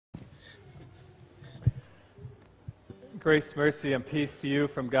Grace, mercy, and peace to you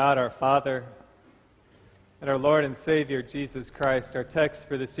from God our Father and our Lord and Savior Jesus Christ. Our text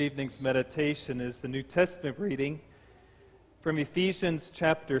for this evening's meditation is the New Testament reading from Ephesians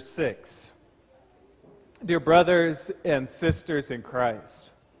chapter 6. Dear brothers and sisters in Christ,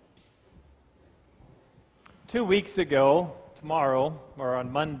 2 weeks ago, tomorrow, or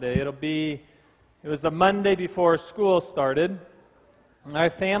on Monday, it was the Monday before school started. My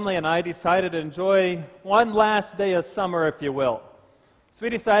family and I decided to enjoy one last day of summer, if you will. So we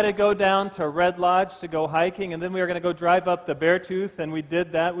decided to go down to Red Lodge to go hiking, and then we were going to go drive up the Beartooth, and we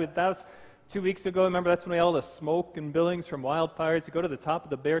did that. That was 2 weeks ago. Remember, that's when we had all the smoke and billings from wildfires. You go to the top of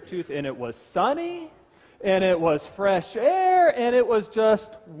the Beartooth, and it was sunny, and it was fresh air, and it was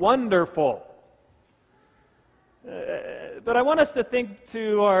just wonderful. But I want us to think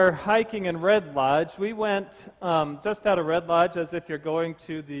to our hiking in Red Lodge. We went just out of Red Lodge as if you're going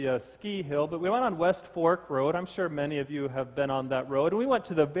to the ski hill, but we went on West Fork Road. I'm sure many of you have been on that road. And we went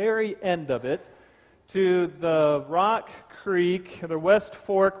to the very end of it, to the the West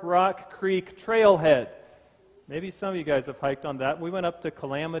Fork Rock Creek trailhead. Maybe some of you guys have hiked on that. We went up to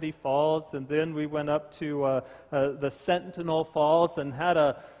Calamity Falls, and then we went up to the Sentinel Falls and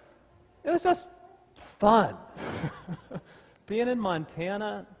it was just fun. Being in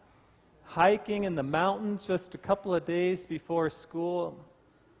Montana, hiking in the mountains just a couple of days before school.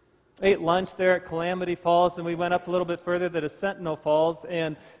 Ate lunch there at Calamity Falls, and we went up a little bit further to the Sentinel Falls,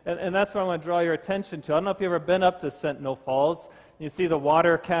 and that's what I want to draw your attention to. I don't know if you've ever been up to Sentinel Falls. You see the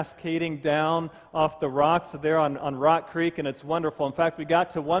water cascading down off the rocks there on Rock Creek, and it's wonderful. In fact, we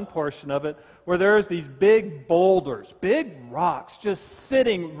got to one portion of it where there's these big boulders, big rocks, just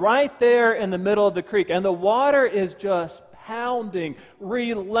sitting right there in the middle of the creek, and the water is just pounding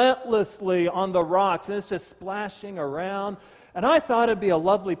relentlessly on the rocks, and it's just splashing around. And I thought it'd be a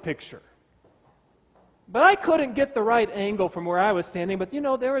lovely picture. But I couldn't get the right angle from where I was standing. But you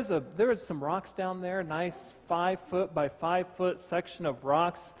know, there was some rocks down there, nice 5-foot by 5-foot section of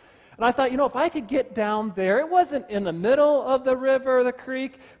rocks. And I thought, if I could get down there, it wasn't in the middle of the river or the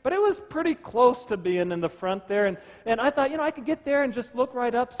creek, but it was pretty close to being in the front there. And I thought, I could get there and just look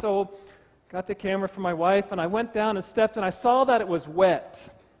right up. So got the camera for my wife, and I went down and stepped, and I saw that it was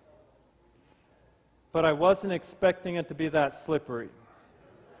wet. But I wasn't expecting it to be that slippery.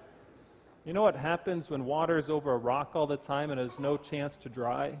 You know what happens when water is over a rock all the time and there's no chance to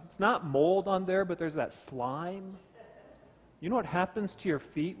dry? It's not mold on there, but there's that slime. You know what happens to your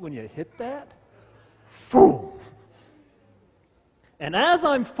feet when you hit that? Boom! And as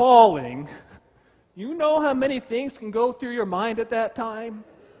I'm falling, you know how many things can go through your mind at that time?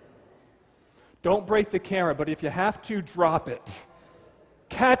 Don't break the camera, but if you have to, drop it.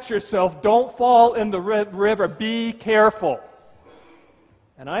 Catch yourself. Don't fall in the river. Be careful.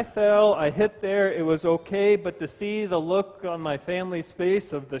 And I fell. I hit there. It was okay, but to see the look on my family's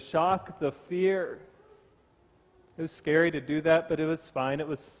face of the shock, the fear, it was scary to do that, but it was fine. It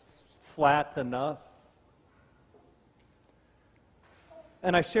was flat enough.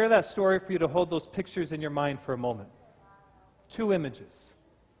 And I share that story for you to hold those pictures in your mind for a moment. 2 images.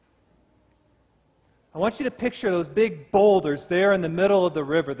 I want you to picture those big boulders there in the middle of the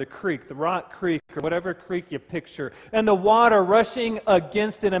river, the creek, the Rock Creek, or whatever creek you picture, and the water rushing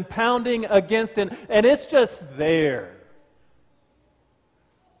against it and pounding against it, and it's just there,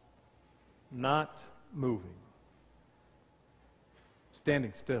 not moving,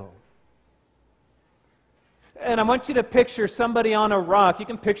 standing still. And I want you to picture somebody on a rock. You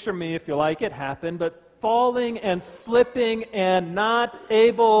can picture me if you like. It happened, but falling and slipping and not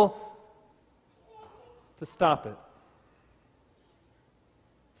able to stop it.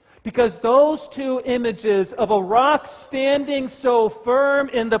 Because those 2 images of a rock standing so firm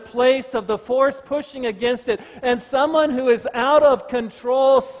in the place of the force pushing against it, and someone who is out of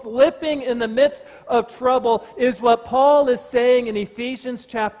control, slipping in the midst of trouble, is what Paul is saying in Ephesians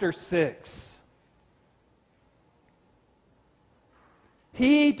chapter 6.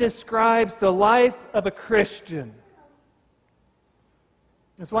 He describes the life of a Christian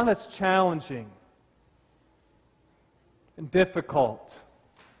as one that's challenging and difficult,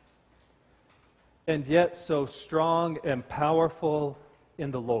 and yet so strong and powerful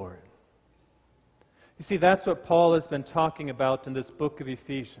in the Lord. You see, that's what Paul has been talking about in this book of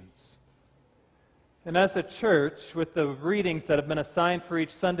Ephesians. And as a church, with the readings that have been assigned for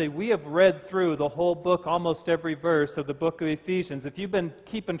each Sunday, we have read through the whole book, almost every verse of the book of Ephesians. If you've been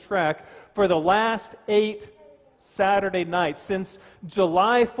keeping track, for the last 8 Saturday night. Since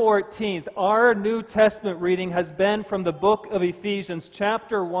July 14th, our New Testament reading has been from the book of Ephesians,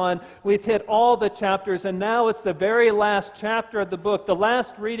 chapter 1. We've hit all the chapters, and now it's the very last chapter of the book, the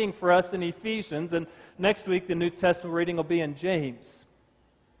last reading for us in Ephesians, and next week the New Testament reading will be in James.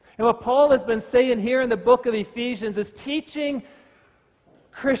 And what Paul has been saying here in the book of Ephesians is teaching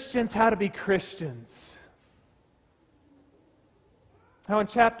Christians how to be Christians. How in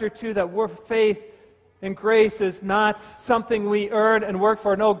chapter 2 that faith and grace is not something we earn and work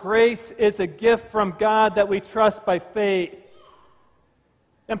for. No, grace is a gift from God that we trust by faith.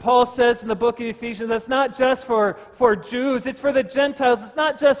 And Paul says in the book of Ephesians, that's not just for Jews, it's for the Gentiles. It's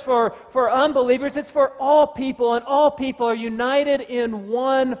not just for unbelievers, it's for all people. And all people are united in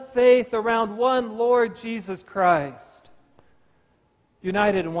one faith around one Lord Jesus Christ.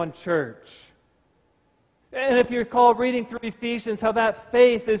 United in one church. And if you recall reading through Ephesians, how that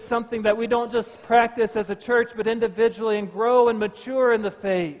faith is something that we don't just practice as a church, but individually and grow and mature in the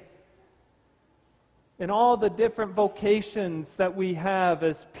faith. In all the different vocations that we have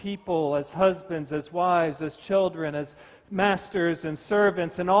as people, as husbands, as wives, as children, as masters and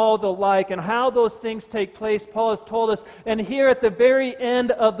servants, and all the like, and how those things take place, Paul has told us. And here at the very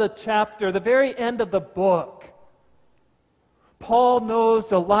end of the chapter, the very end of the book, Paul knows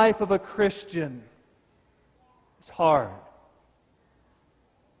the life of a Christian. It's hard.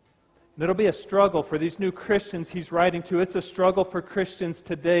 And it'll be a struggle for these new Christians he's writing to. It's a struggle for Christians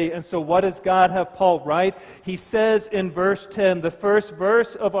today. And so what does God have Paul write? He says in verse 10, the first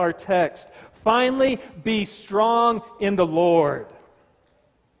verse of our text, finally be strong in the Lord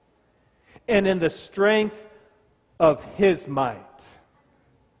and in the strength of His might.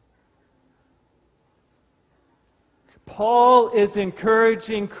 Paul is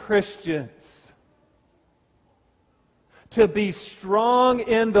encouraging Christians to be strong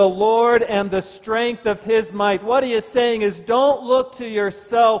in the Lord and the strength of His might. What he is saying is, don't look to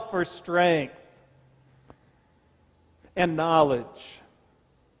yourself for strength and knowledge.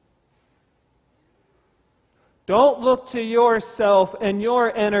 Don't look to yourself and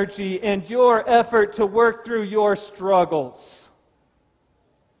your energy and your effort to work through your struggles.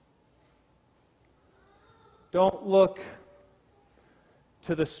 Don't look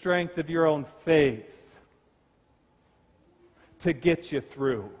to the strength of your own faith to get you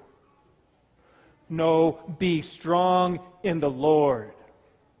through. No, be strong in the Lord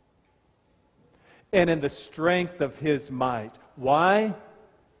and in the strength of His might. Why?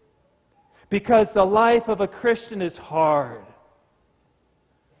 Because the life of a Christian is hard.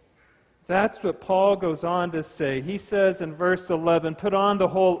 That's what Paul goes on to say. He says in verse 11, put on the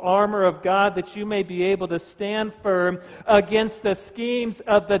whole armor of God that you may be able to stand firm against the schemes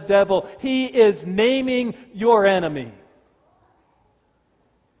of the devil. He is naming your enemy.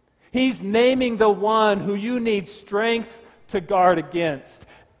 He's naming the one who you need strength to guard against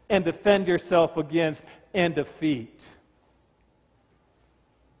and defend yourself against and defeat.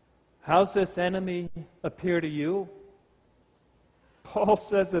 How's this enemy appear to you? Paul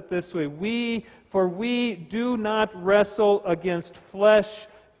says it this way, we do not wrestle against flesh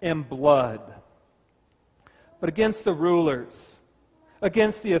and blood, but against the rulers,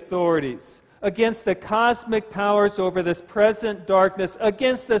 against the authorities, against the cosmic powers over this present darkness,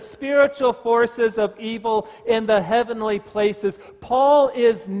 against the spiritual forces of evil in the heavenly places. Paul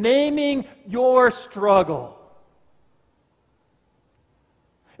is naming your struggle.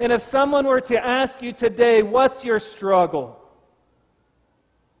 And if someone were to ask you today, what's your struggle?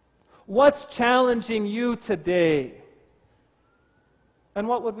 What's challenging you today? And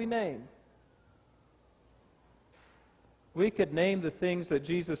what would we name? We could name the things that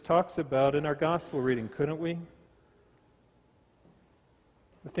Jesus talks about in our gospel reading, couldn't we?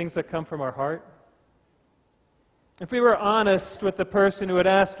 The things that come from our heart. If we were honest with the person who would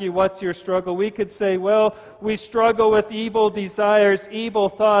ask you, what's your struggle? We could say, well, we struggle with evil desires, evil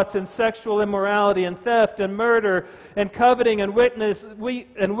thoughts, and sexual immorality, and theft, and murder, and coveting, and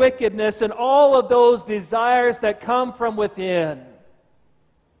wickedness, and all of those desires that come from within.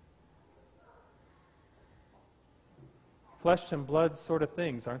 Flesh and blood sort of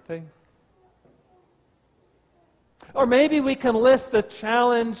things, aren't they? Or maybe we can list the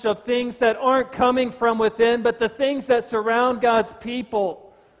challenge of things that aren't coming from within, but the things that surround God's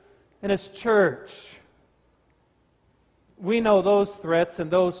people and His church. We know those threats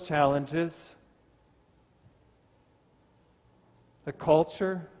and those challenges. A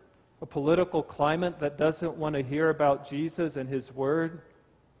culture, a political climate that doesn't want to hear about Jesus and His Word.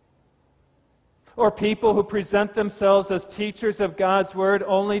 Or people who present themselves as teachers of God's Word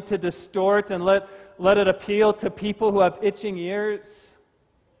only to distort and let it appeal to people who have itching ears.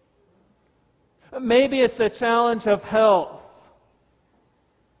 Maybe it's the challenge of health,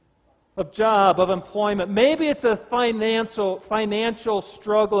 of job, of employment. Maybe it's a financial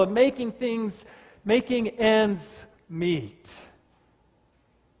struggle of making ends meet.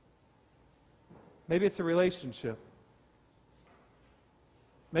 Maybe it's a relationship.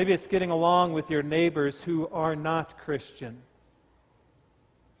 Maybe it's getting along with your neighbors who are not Christian.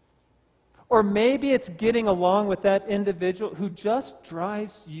 Or maybe it's getting along with that individual who just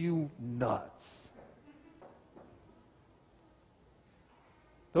drives you nuts.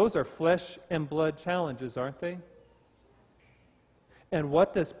 Those are flesh and blood challenges, aren't they? And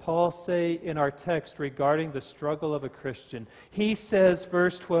what does Paul say in our text regarding the struggle of a Christian? He says,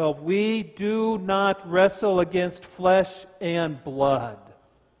 verse 12, we do not wrestle against flesh and blood.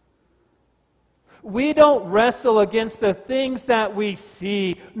 We don't wrestle against the things that we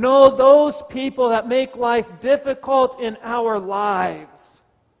see. No, those people that make life difficult in our lives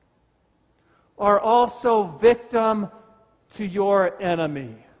are also victim to your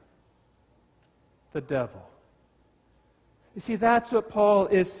enemy, the devil. You see, that's what Paul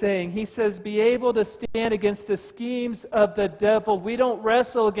is saying. He says, be able to stand against the schemes of the devil. We don't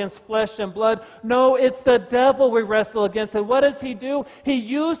wrestle against flesh and blood. No, it's the devil we wrestle against. And what does he do? He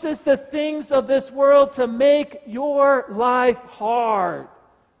uses the things of this world to make your life hard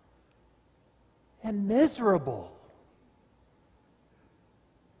and miserable.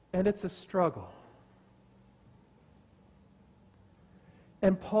 And it's a struggle.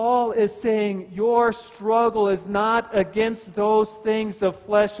 And Paul is saying your struggle is not against those things of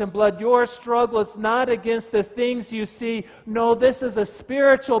flesh and blood. Your struggle is not against the things you see. No, this is a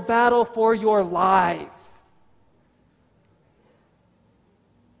spiritual battle for your life.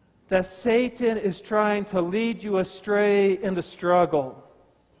 That Satan is trying to lead you astray in the struggle.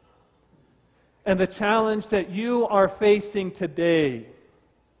 And the challenge that you are facing today.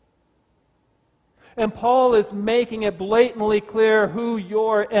 And Paul is making it blatantly clear who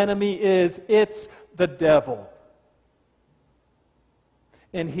your enemy is. It's the devil.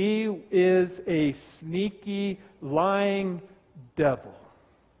 And he is a sneaky, lying devil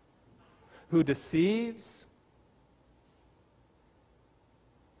who deceives,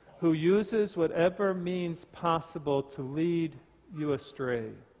 who uses whatever means possible to lead you astray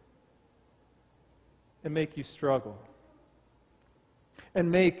and make you struggle. And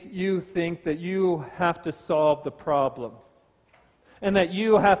make you think that you have to solve the problem. And that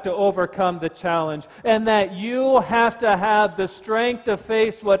you have to overcome the challenge. And that you have to have the strength to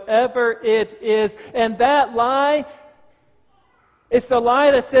face whatever it is. And that lie, it's the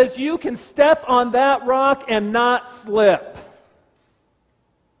lie that says you can step on that rock and not slip.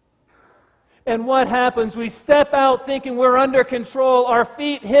 And what happens? We step out thinking we're under control. Our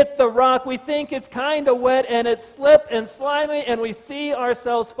feet hit the rock. We think it's kind of wet and it's slip and slimy, and we see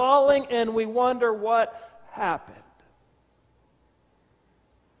ourselves falling and we wonder what happened.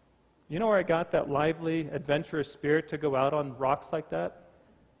 You know where I got that lively, adventurous spirit to go out on rocks like that?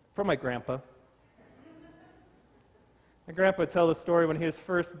 From my grandpa. My grandpa would tell the story when he was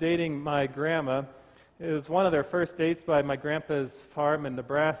first dating my grandma. It was one of their first dates by my grandpa's farm in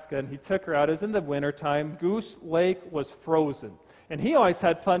Nebraska, and he took her out. It was in the wintertime. Goose Lake was frozen. And he always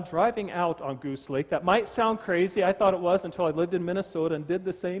had fun driving out on Goose Lake. That might sound crazy. I thought it was until I lived in Minnesota and did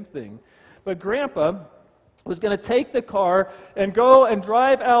the same thing. But Grandpa was going to take the car and go and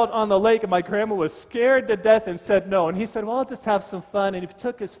drive out on the lake, and my grandma was scared to death and said no. And he said, well, I'll just have some fun. And he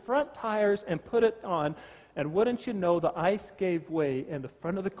took his front tires and put it on. And wouldn't you know, the ice gave way and the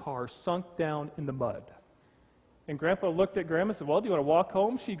front of the car sunk down in the mud. And Grandpa looked at Grandma and said, well, do you want to walk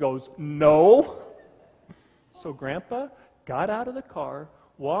home? She goes, no. So Grandpa got out of the car,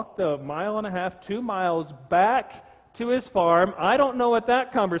 walked the 1.5 miles, 2 miles back to his farm. I don't know what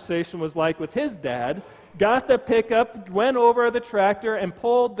that conversation was like with his dad. Got the pickup, went over the tractor, and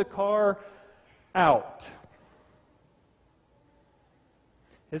pulled the car out.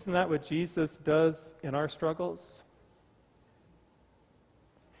 Isn't that what Jesus does in our struggles?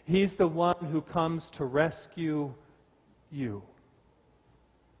 He's the one who comes to rescue you.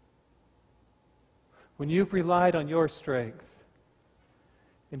 When you've relied on your strength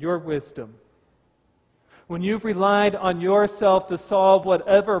and your wisdom, when you've relied on yourself to solve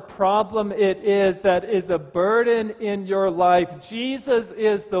whatever problem it is that is a burden in your life, Jesus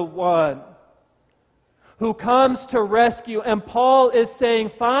is the one who comes to rescue. And Paul is saying,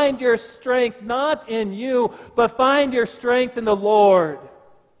 find your strength not in you, but find your strength in the Lord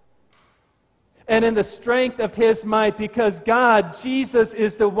and in the strength of His might, because God, Jesus,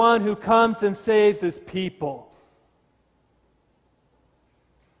 is the one who comes and saves His people.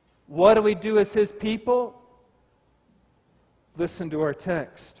 What do we do as His people? Listen to our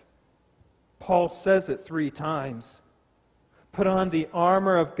text. Paul says it 3 times. Put on the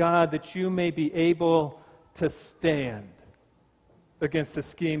armor of God that you may be able to stand against the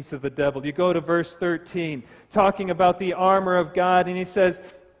schemes of the devil. You go to verse 13, talking about the armor of God, and he says,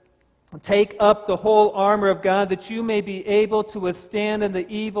 take up the whole armor of God that you may be able to withstand in the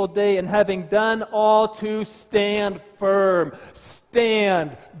evil day, and having done all to stand firm.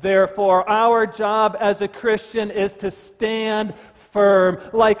 Stand, therefore. Our job as a Christian is to stand firm,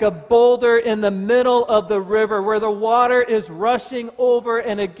 like a boulder in the middle of the river where the water is rushing over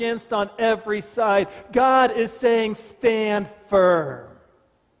and against on every side. God is saying, stand firm.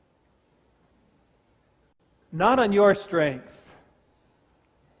 Not on your strength,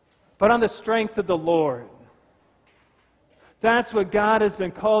 but on the strength of the Lord. That's what God has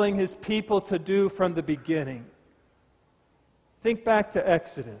been calling His people to do from the beginning. Think back to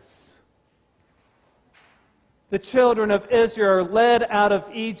Exodus. The children of Israel are led out of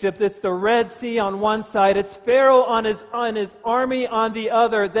Egypt. It's the Red Sea on one side. It's Pharaoh on his army on the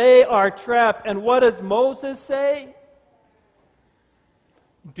other. They are trapped. And what does Moses say?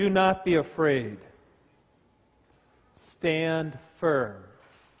 Do not be afraid. Stand firm.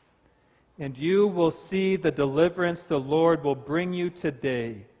 And you will see the deliverance the Lord will bring you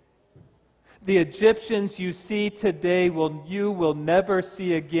today. The Egyptians you see today you will never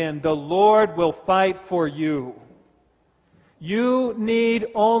see again. The Lord will fight for you. You need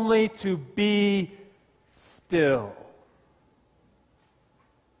only to be still.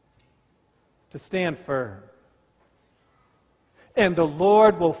 To stand firm. And the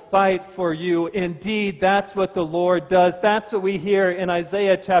Lord will fight for you. Indeed, that's what the Lord does. That's what we hear in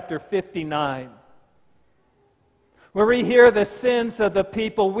Isaiah chapter 59. Where we hear the sins of the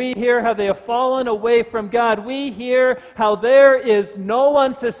people, we hear how they have fallen away from God. We hear how there is no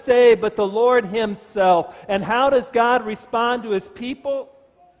one to save but the Lord Himself. And how does God respond to His people?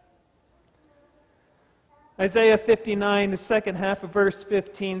 Isaiah 59, the second half of verse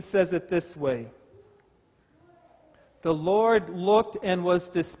 15 says it this way. The Lord looked and was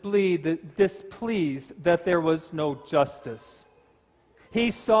displeased that there was no justice.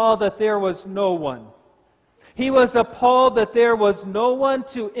 He saw that there was no one. He was appalled that there was no one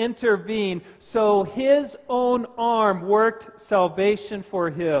to intervene, so His own arm worked salvation for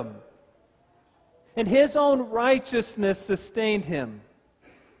Him. And His own righteousness sustained Him.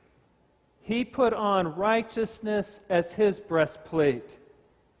 He put on righteousness as His breastplate,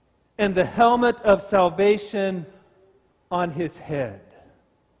 and the helmet of salvation on His head.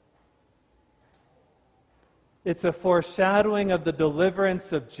 It's a foreshadowing of the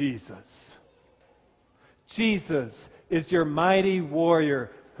deliverance of Jesus. Jesus is your mighty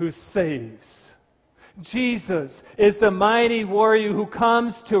warrior who saves. Jesus is the mighty warrior who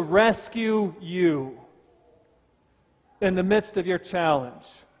comes to rescue you in the midst of your challenge,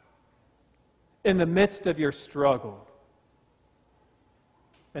 in the midst of your struggle.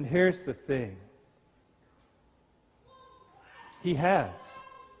 And here's the thing. He has.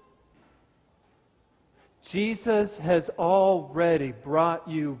 Jesus has already brought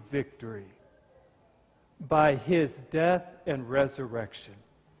you victory by His death and resurrection.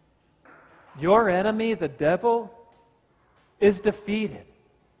 Your enemy, the devil, is defeated.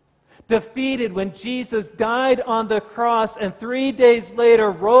 Defeated when Jesus died on the cross and 3 days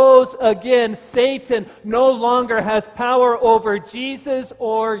later rose again. Satan no longer has power over Jesus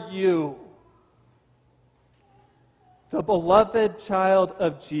or you. The beloved child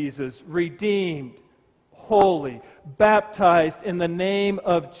of Jesus, redeemed, holy, baptized in the name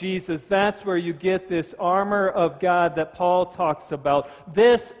of Jesus. That's where you get this armor of God that Paul talks about.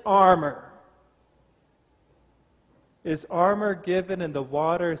 This armor is armor given in the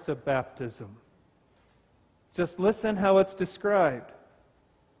waters of baptism. Just listen how it's described.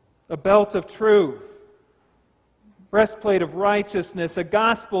 A belt of truth, breastplate of righteousness, a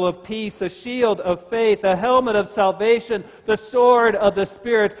gospel of peace, a shield of faith, a helmet of salvation, the sword of the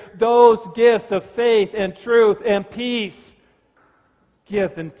Spirit, those gifts of faith and truth and peace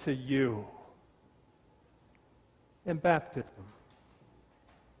given to you in baptism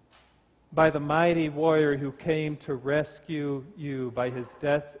by the mighty warrior who came to rescue you by His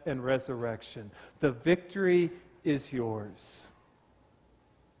death and resurrection. The victory is yours.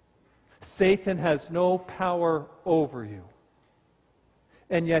 Satan has no power over you,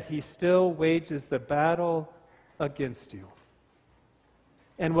 and yet he still wages the battle against you.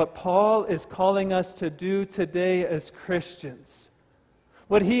 And what Paul is calling us to do today as Christians,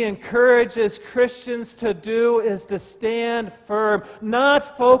 what he encourages Christians to do is to stand firm,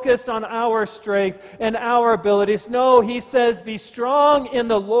 not focused on our strength and our abilities. No, he says, be strong in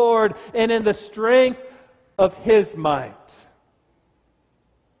the Lord and in the strength of His might.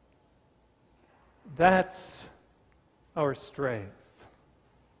 That's our strength.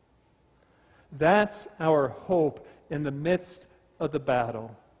 That's our hope in the midst of the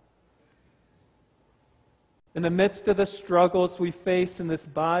battle. In the midst of the struggles we face in this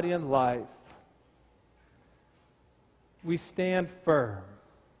body and life, we stand firm.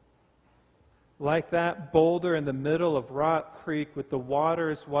 Like that boulder in the middle of Rock Creek with the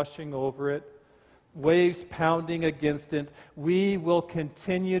waters washing over it, waves pounding against it, we will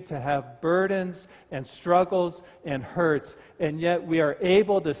continue to have burdens and struggles and hurts, and yet we are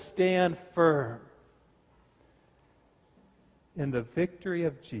able to stand firm in the victory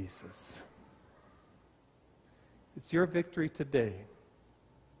of Jesus. It's your victory today.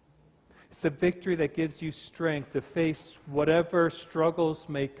 It's the victory that gives you strength to face whatever struggles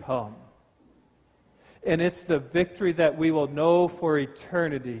may come. And it's the victory that we will know for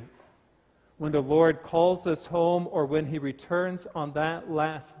eternity when the Lord calls us home or when He returns on that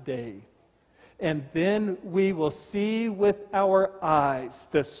last day. And then we will see with our eyes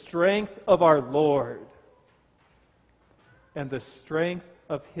the strength of our Lord and the strength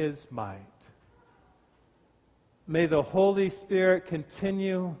of His might. May the Holy Spirit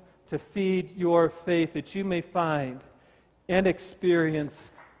continue to feed your faith that you may find and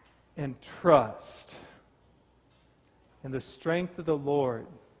experience and trust in the strength of the Lord,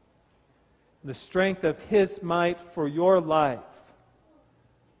 the strength of His might for your life,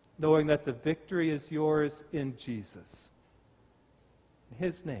 knowing that the victory is yours in Jesus. In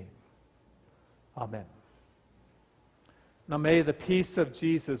His name, amen. Now may the peace of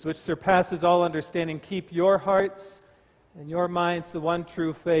Jesus, which surpasses all understanding, keep your hearts and your minds to one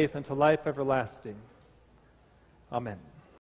true faith unto life everlasting. Amen.